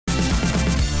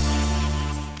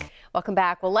Welcome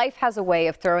back. Well, life has a way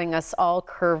of throwing us all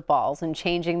curveballs and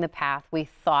changing the path we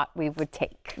thought we would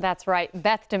take. That's right.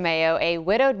 Beth DeMayo, a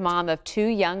widowed mom of 2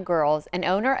 young girls and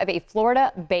owner of a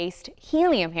Florida-based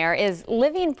Healium Hair, is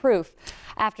living proof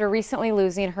after recently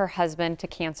losing her husband to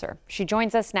cancer. She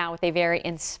joins us now with a very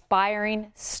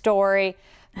inspiring story.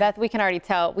 Beth, we can already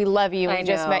tell we love you. We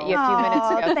just met you a few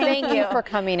minutes ago. Thank you for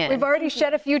coming in. We've already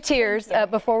shed a few tears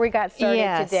before we got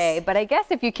started today. But I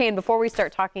guess if you can, before we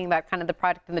start talking about kind of the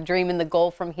product and the dream and the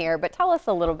goal from here, but tell us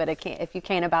a little bit, if you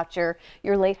can, about your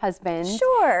late husband.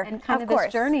 Sure. And kind of this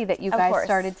journey that you guys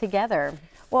started together.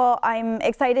 Well, I'm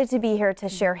excited to be here to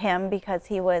share him because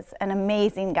he was an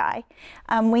amazing guy.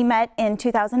 We met in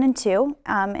 2002.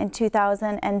 In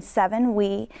 2007,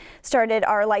 we started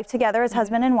our life together as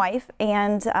husband and wife,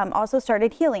 and also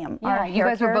started Healium. Yeah, you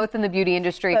guys were both in the beauty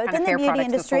industry, both in the beauty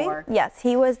industry. Before. Yes,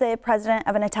 he was the president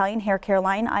of an Italian hair care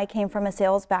line. I came from a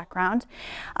sales background,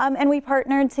 and we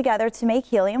partnered together to make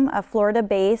Healium, a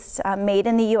Florida-based, made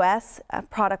in the U.S.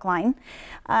 Product line.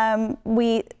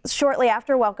 We shortly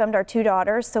after welcomed our 2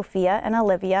 daughters, Sophia and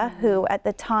Olivia, who at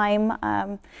the time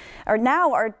are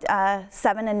now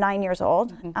 7 and 9 years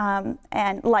old,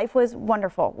 and life was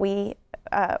wonderful. We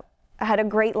had a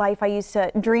great life. I used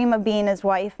to dream of being his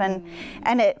wife, and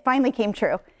it finally came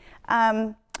true.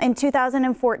 In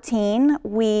 2014,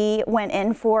 we went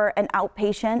in for an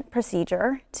outpatient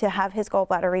procedure to have his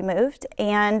gallbladder removed,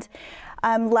 and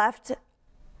left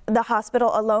the hospital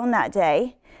alone that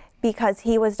day because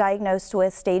he was diagnosed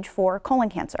with stage 4 colon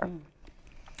cancer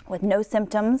with no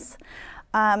symptoms.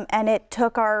 And it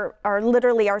took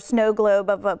literally our snow globe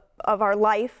of our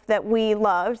life that we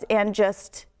loved and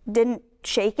just didn't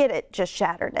shake it, it just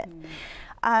shattered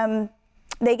it.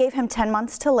 They gave him 10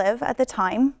 months to live at the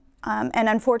time. And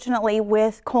unfortunately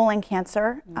with colon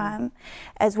cancer,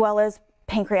 as well as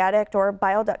pancreatic or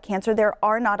bile duct cancer, there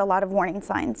are not a lot of warning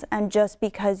signs. And just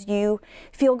because you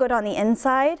feel good on the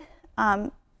inside,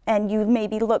 and you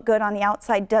maybe look good on the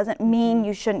outside doesn't mean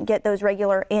you shouldn't get those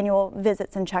regular annual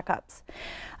visits and checkups.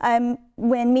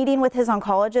 When meeting with his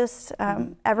oncologist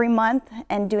every month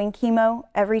and doing chemo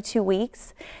every 2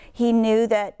 weeks, he knew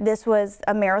that this was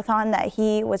a marathon that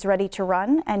he was ready to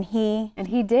run, and he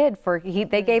did.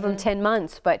 They gave him 10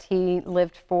 months, but he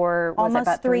lived for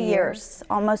almost 3 years.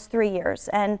 Almost 3 years.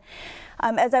 And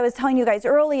as I was telling you guys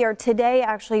earlier, today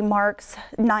actually marks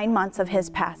 9 months of his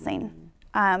passing.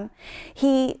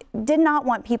 He did not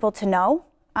want people to know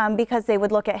because they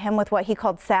would look at him with what he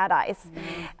called sad eyes.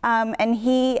 And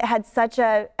he had such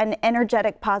an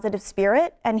energetic, positive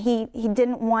spirit, and he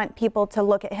didn't want people to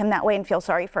look at him that way and feel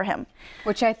sorry for him.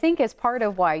 Which I think is part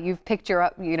of why you've picked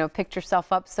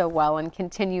yourself up so well and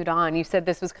continued on. You said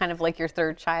this was kind of like your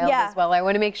 3rd child as well. I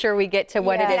want to make sure we get to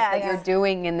what it is that you're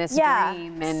doing in this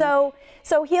dream. And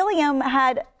so Healium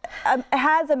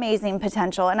has amazing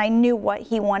potential, and I knew what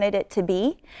he wanted it to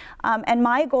be. And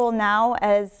my goal now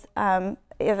as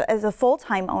a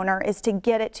full-time owner is to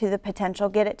get it to the potential,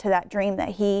 get it to that dream that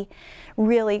he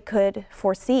really could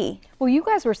foresee. Well, you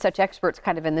guys were such experts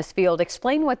kind of in this field.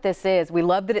 Explain what this is. We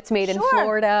love that it's made in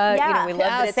Florida. Yeah. We love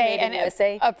that it's made in the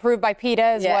USA. Approved by PETA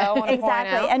as well.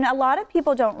 Exactly. And a lot of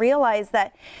people don't realize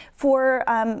that for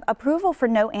approval for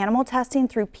no animal testing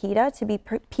through PETA, to be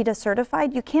PETA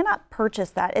certified, you cannot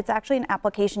purchase that. It's actually an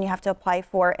application you have to apply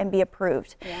for and be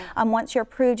approved. Once you're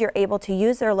approved, you're able to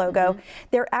use their logo.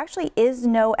 There actually is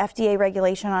no FDA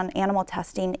regulation on animal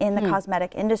testing in the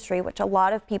cosmetic industry, which a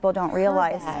lot of people don't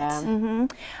realize.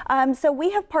 So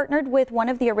we have partnered with one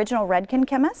of the original Redken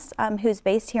chemists who's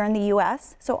based here in the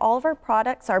U.S. So all of our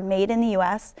products are made in the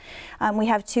U.S. We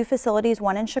have 2 facilities,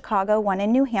 one in Chicago, one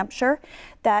in New Hampshire,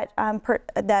 that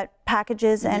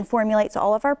packages and formulates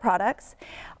all of our products.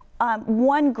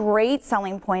 One great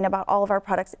selling point about all of our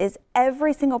products is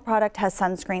every single product has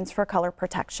sunscreens for color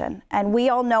protection. And we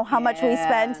all know how much we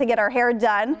spend to get our hair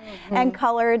done and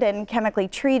colored and chemically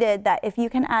treated, that if you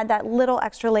can add that little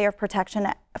extra layer of protection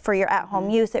for your at-home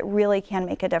use, it really can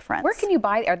make a difference. Where can you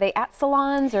buy? Are they at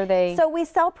salons? Are they? So we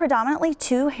sell predominantly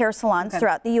to hair salons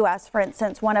throughout the U.S. For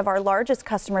instance, one of our largest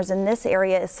customers in this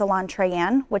area is Salon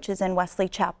Treyanne, which is in Wesley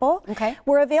Chapel.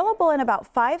 We're available in about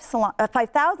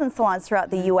 5,000 salons throughout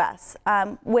the U.S.,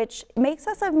 which makes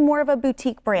us more of a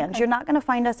boutique brand. You're not going to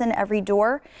find us in every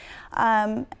door.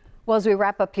 Well, as we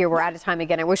wrap up here, we're out of time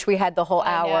again. I wish we had the whole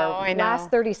hour. I know.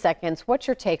 Last 30 seconds, what's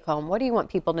your take home? What do you want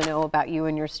people to know about you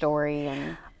and your story?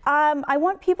 And I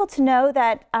want people to know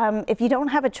that if you don't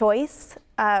have a choice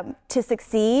to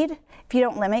succeed, if you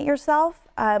don't limit yourself,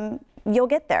 you'll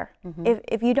get there.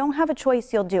 If you don't have a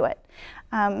choice, you'll do it.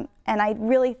 And I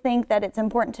really think that it's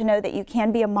important to know that you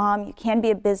can be a mom, you can be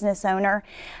a business owner,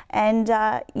 and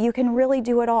you can really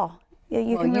do it all.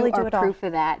 you can really do it all. You are proof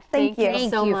of that. Thank you. Thank you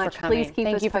so much. Please keep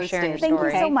us posted. Thank you for sharing your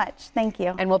story. Thank you so much. Thank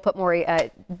you. And we'll put more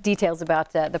details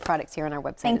about the products here on our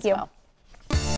website as well.